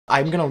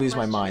I'm gonna lose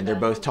my mind. They're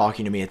both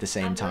talking to me at the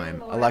same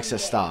time. Alexa,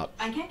 stop.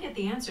 I can't get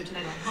the answer to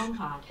that on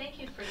HomePod.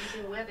 Thank you for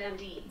using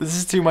WebMD. This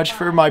is too much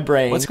for my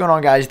brain. What's going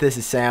on, guys? This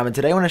is Sam, and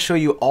today I want to show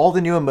you all the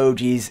new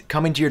emojis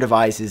coming to your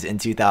devices in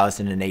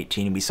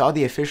 2018. We saw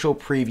the official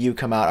preview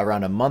come out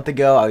around a month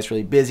ago. I was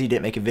really busy,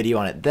 didn't make a video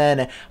on it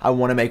then. I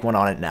want to make one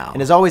on it now.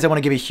 And as always, I want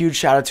to give a huge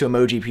shout out to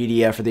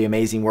Emojipedia for the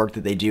amazing work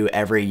that they do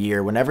every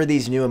year. Whenever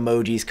these new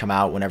emojis come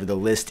out, whenever the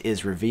list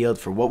is revealed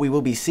for what we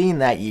will be seeing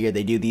that year,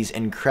 they do these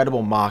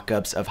incredible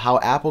mock-ups of how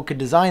Apple could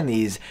design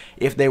these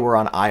if they were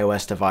on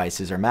iOS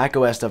devices or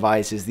macOS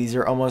devices. These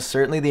are almost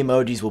certainly the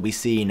emojis we'll be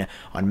seeing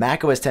on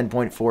macOS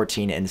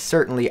 10.14 and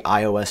certainly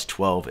iOS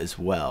 12 as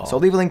well. So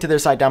I'll leave a link to their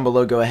site down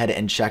below. Go ahead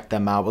and check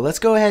them out. But let's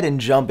go ahead and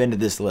jump into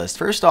this list.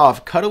 First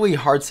off, cuddly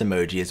hearts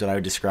emoji is what I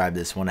would describe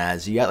this one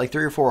as. You got like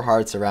 3 or 4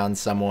 hearts around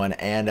someone,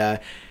 and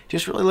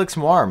just really looks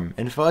warm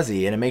and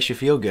fuzzy, and it makes you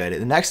feel good.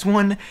 The next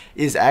one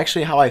is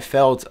actually how I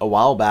felt a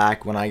while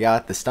back when I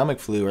got the stomach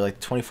flu, or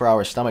like the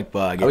 24-hour stomach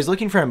bug. I was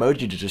looking for an emoji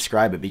to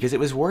describe it because it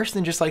was worse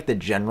than just like the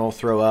general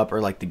throw up or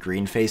like the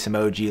green face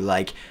emoji.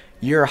 Like,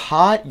 you're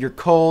hot, you're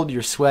cold,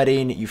 you're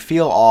sweating, you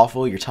feel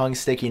awful, your tongue's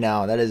sticking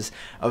out. That is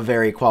a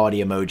very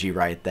quality emoji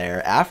right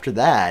there. After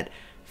that,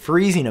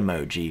 freezing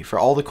emoji. For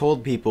all the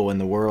cold people in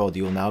the world,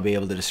 you will now be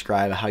able to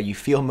describe how you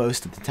feel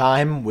most of the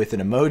time with an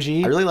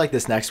emoji. I really like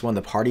this next one,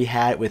 the party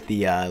hat with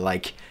the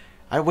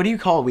what do you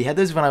call it? We had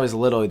those when I was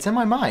little. It's in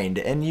my mind.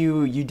 And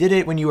you did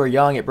it when you were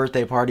young at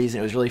birthday parties, and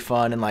it was really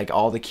fun, and like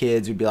all the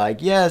kids would be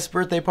like, yes,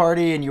 birthday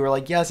party, and you were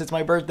like, yes, it's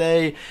my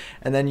birthday.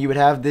 And then you would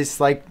have this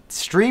like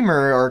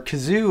streamer or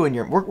kazoo,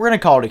 and we're gonna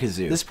call it a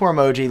kazoo. This poor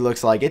emoji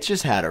looks like it's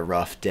just had a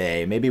rough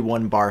day, maybe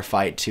one bar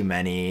fight too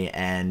many,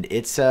 and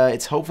it's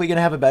hopefully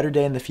gonna have a better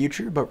day in the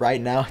future, but right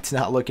now it's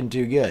not looking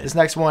too good. This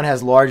next one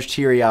has large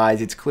teary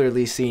eyes. It's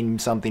clearly seen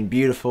something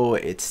beautiful.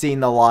 It's seen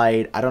the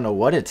light. I don't know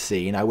what it's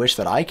seen. I wish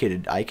that I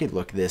could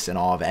look this in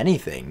awe of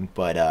anything,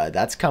 but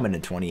that's coming in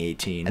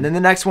 2018. And then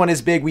the next one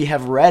is big. We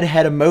have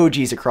redhead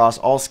emojis across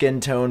all skin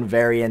tone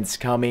variants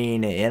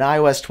coming in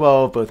iOS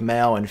 12, both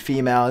male and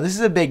female. This is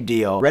a big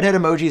deal. Redhead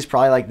emoji is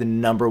probably like the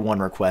 #1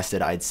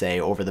 requested, I'd say,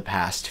 over the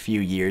past few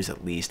years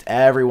at least.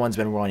 Everyone's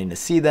been wanting to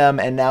see them,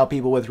 and now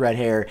people with red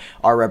hair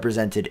are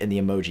represented in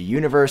the emoji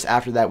universe.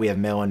 After that, we have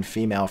male and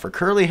female for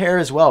curly hair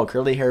as well.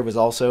 Curly hair was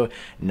also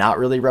not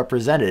really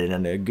represented,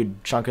 and a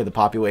good chunk of the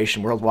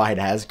population worldwide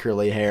has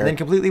curly hair. And then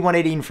completely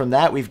 180 from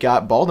that, we've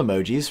got bald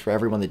emojis for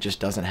everyone that just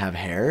doesn't have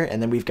hair,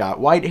 and then we've got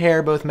white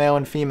hair, both male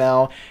and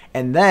female,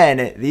 and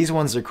then these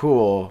ones are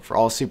cool for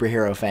all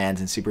superhero fans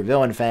and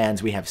supervillain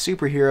fans. We have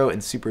superhero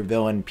and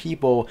supervillain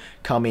people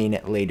coming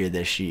later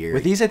this year.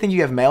 With these, I think you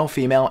have male,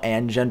 female,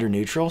 and gender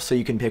neutral, so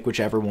you can pick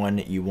whichever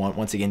one you want.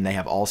 Once again, they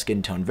have all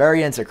skin tone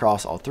variants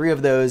across all 3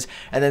 of those,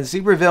 and then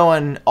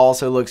supervillain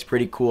also looks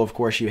pretty cool. Of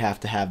course, you have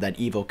to have that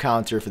evil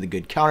counter for the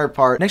good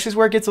counterpart. Next is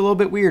where it gets a little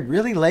bit weird.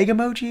 Really? Leg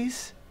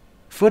emojis?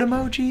 Foot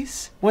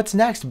emojis? What's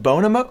next?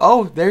 Bone emoji?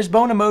 Oh, there's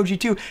bone emoji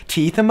too.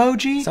 Teeth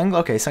emoji?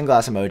 Okay,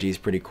 sunglass emoji is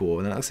pretty cool.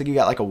 And it looks like you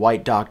got like a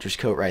white doctor's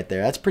coat right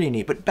there. That's pretty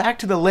neat. But back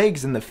to the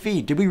legs and the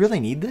feet. Did we really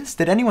need this?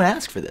 Did anyone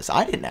ask for this?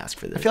 I didn't ask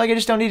for this. I feel like I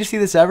just don't need to see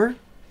this ever.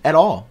 At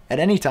all, at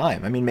any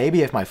time. I mean,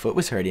 maybe if my foot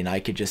was hurting,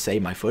 I could just say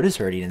my foot is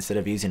hurting instead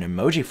of using an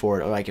emoji for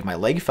it. Or like if my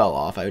leg fell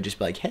off, I would just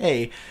be like,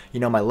 hey, you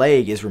know, my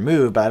leg is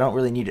removed, but I don't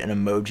really need an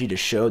emoji to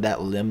show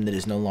that limb that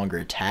is no longer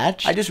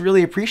attached. I just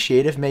really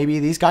appreciate if maybe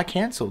these got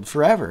canceled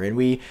forever and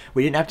we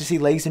didn't have to see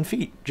legs and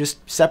feet, just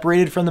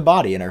separated from the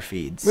body in our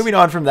feeds. Moving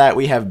on from that,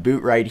 we have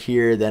boot right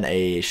here, then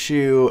a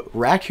shoe,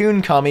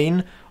 raccoon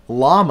coming,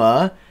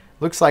 llama,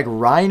 looks like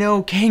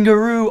rhino,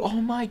 kangaroo.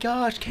 Oh my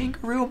gosh,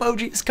 kangaroo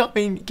emoji is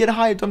coming. Get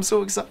hyped, I'm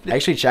so excited. I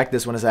actually checked,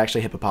 this one is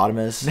actually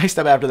hippopotamus. Next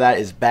up after that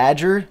is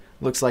badger.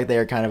 Looks like they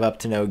are kind of up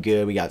to no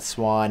good. We got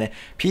swan,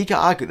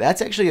 peacock.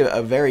 That's actually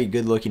a very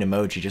good looking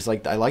emoji. Just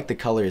like, I like the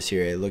colors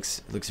here. It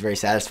looks very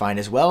satisfying,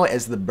 as well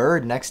as the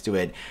bird next to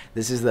it.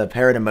 This is the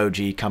parrot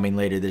emoji coming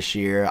later this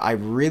year. I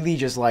really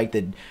just like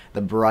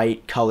the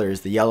bright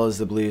colors, the yellows,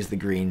 the blues, the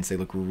greens. They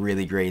look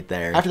really great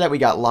there. After that, we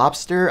got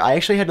lobster. I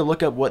actually had to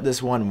look up what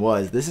this one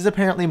was. This is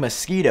apparently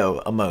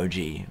mosquito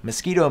emoji.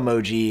 Mosquito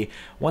emoji.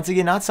 Once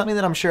again, not something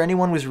that I'm sure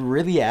anyone was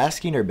really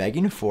asking or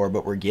begging for,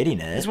 but we're getting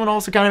it. This one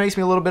also kind of makes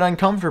me a little bit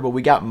uncomfortable.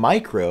 We got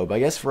microbe. I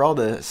guess for all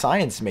the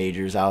science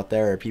majors out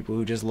there, or people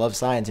who just love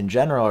science in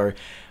general, or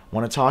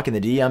want to talk in the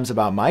DMs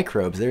about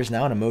microbes, there's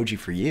now an emoji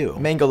for you.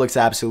 Mango looks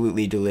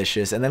absolutely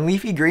delicious. And then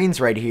leafy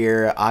greens right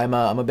here, I'm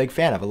a big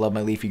fan of. I love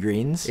my leafy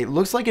greens. It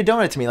looks like a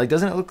donut to me. Like,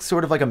 doesn't it look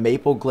sort of like a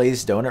maple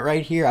glazed donut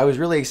right here? I was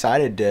really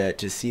excited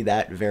to see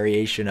that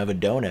variation of a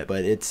donut,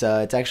 but it's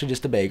actually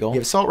just a bagel. You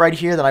have salt right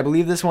here. Then I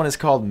believe this one is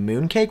called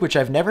mooncake, which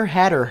I've never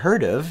had or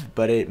heard of,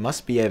 but it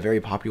must be a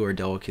very popular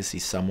delicacy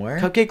somewhere.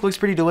 Cupcake looks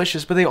pretty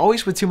delicious, but they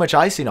always put too much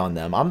icing on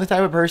them. I'm the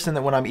type of person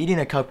that when I'm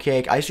eating a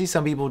cupcake, I see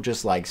some people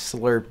just like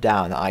slurp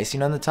down the icing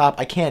on the top.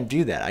 I can't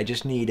do that. I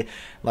just need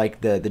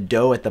like the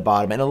dough at the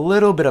bottom and a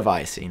little bit of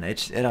icing. I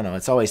don't know.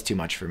 It's always too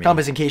much for me.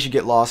 Compass in case you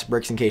get lost,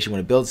 bricks in case you want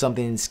to build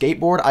something.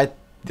 Skateboard, I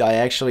I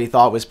actually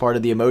thought was part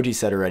of the emoji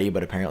set already,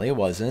 but apparently it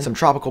wasn't. Some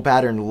tropical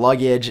pattern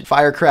luggage.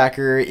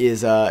 Firecracker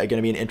is going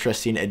to be an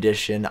interesting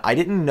addition. I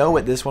didn't know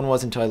what this one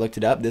was until I looked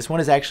it up. This one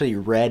is actually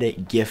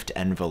red gift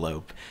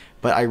envelope.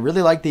 But I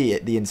really like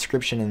the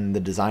inscription and the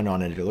design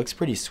on it. It looks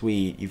pretty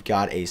sweet. You've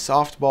got a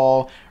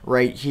softball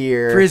right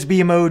here. Frisbee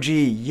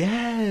emoji.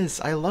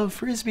 Yes, I love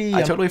Frisbee.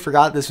 I totally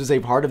forgot this was a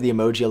part of the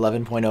Emoji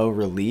 11.0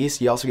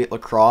 release. You also get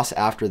lacrosse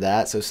after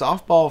that. So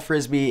softball,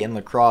 Frisbee, and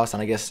lacrosse,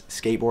 and I guess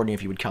skateboarding,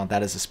 if you would count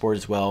that as a sport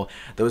as well.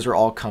 Those are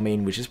all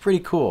coming, which is pretty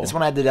cool. This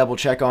one I had to double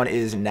check on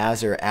is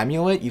Nazar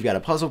Amulet. You've got a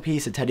puzzle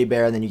piece, a teddy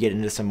bear, and then you get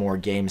into some more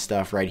game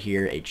stuff right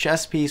here. A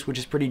chess piece, which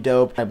is pretty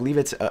dope. I believe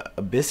it's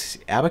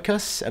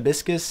abacus.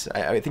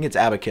 I think it's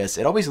abacus.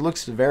 It always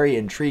looks very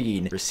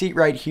intriguing. Receipt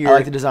right here. I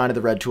like the design of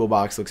the red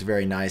toolbox. Looks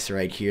very nice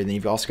right here. Then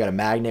you've also got a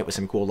magnet with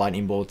some cool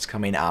lightning bolts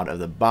coming out of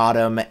the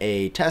bottom.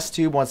 A test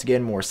tube. Once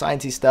again, more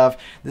sciencey stuff.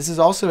 This is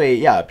also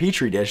a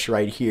petri dish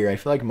right here. I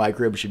feel like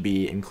microbes should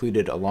be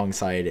included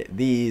alongside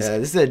these.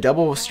 This is a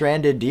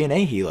double-stranded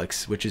DNA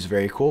helix, which is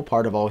very cool.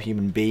 Part of all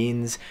human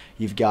beings.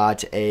 You've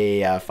got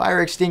a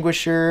fire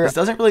extinguisher. This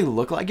doesn't really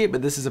look like it,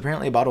 but this is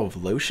apparently a bottle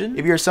of lotion.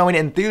 If you're a sewing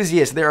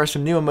enthusiast, there are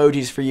some new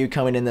emojis for you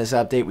coming in this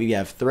update. We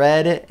have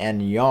thread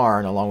and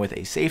yarn along with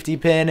a safety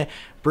pin,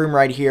 broom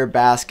right here,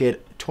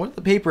 basket,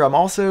 toilet paper. I'm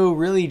also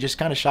really just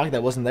kind of shocked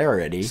that wasn't there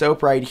already.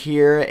 Soap right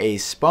here, a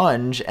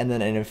sponge, and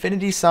then an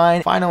infinity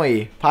sign.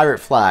 Finally, pirate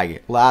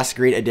flag. Last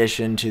great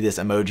addition to this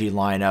emoji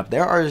lineup.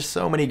 There are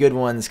so many good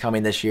ones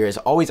coming this year. As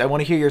always, I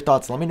want to hear your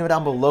thoughts. Let me know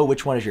down below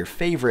which one is your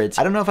favorite.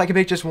 I don't know if I can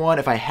pick just one.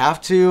 If I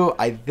have to,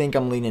 I think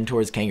I'm leaning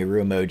towards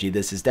kangaroo emoji.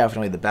 This is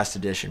definitely the best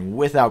addition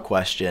without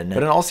question.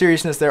 But in all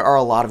seriousness, there are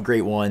a lot of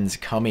great ones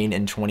coming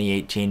in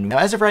 2018. Now,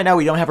 as of right now,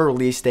 we don't have a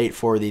release date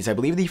for these. I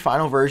believe the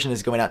final version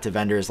is going out to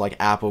vendors like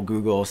Apple,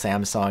 Google,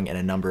 Samsung, and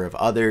a number of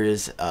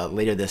others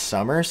later this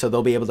summer, so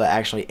they'll be able to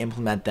actually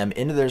implement them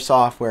into their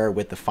software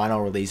with the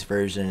final release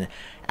version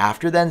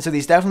after then. So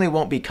these definitely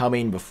won't be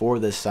coming before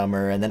this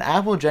summer, and then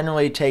Apple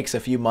generally takes a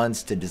few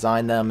months to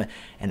design them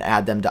and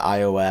add them to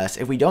iOS.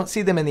 If we don't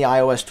see them in the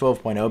iOS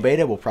 12.0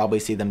 beta, we'll probably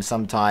see them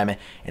sometime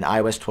in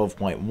iOS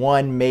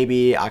 12.1,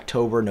 maybe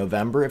October,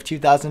 November of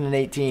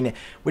 2018,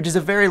 which is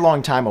a very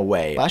long time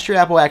away. Last year,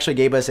 Apple actually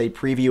gave us a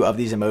preview of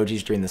these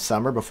emojis during the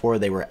summer before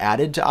they were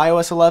added to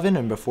iOS 11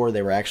 and before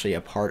they were actually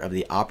a part of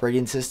the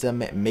operating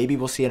system. Maybe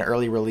we'll see an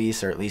early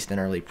release or at least an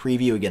early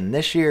preview again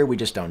this year. We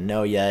just don't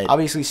know yet.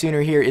 Obviously,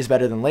 sooner here is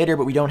better than later,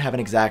 but we don't have an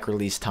exact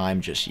release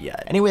time just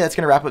yet. Anyway, that's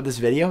going to wrap up this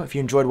video. If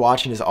you enjoyed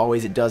watching, as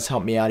always, it does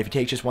help me out. If you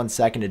take just 1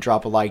 second to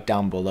drop a like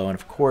down below, and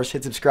of course,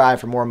 hit subscribe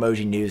for more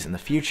emoji news in the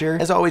future.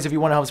 As always, if you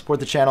want to help support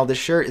the channel, this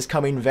shirt is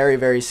coming very,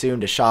 very soon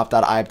to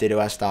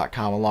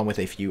shop.iupdateos.com along with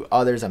a few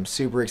others. I'm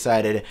super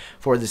excited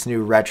for this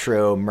new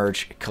retro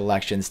merch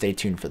collection. Stay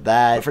tuned for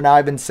that. But for now,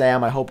 I've been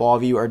Sam. I hope all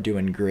of you are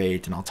doing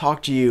great, and I'll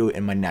talk to you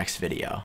in my next video.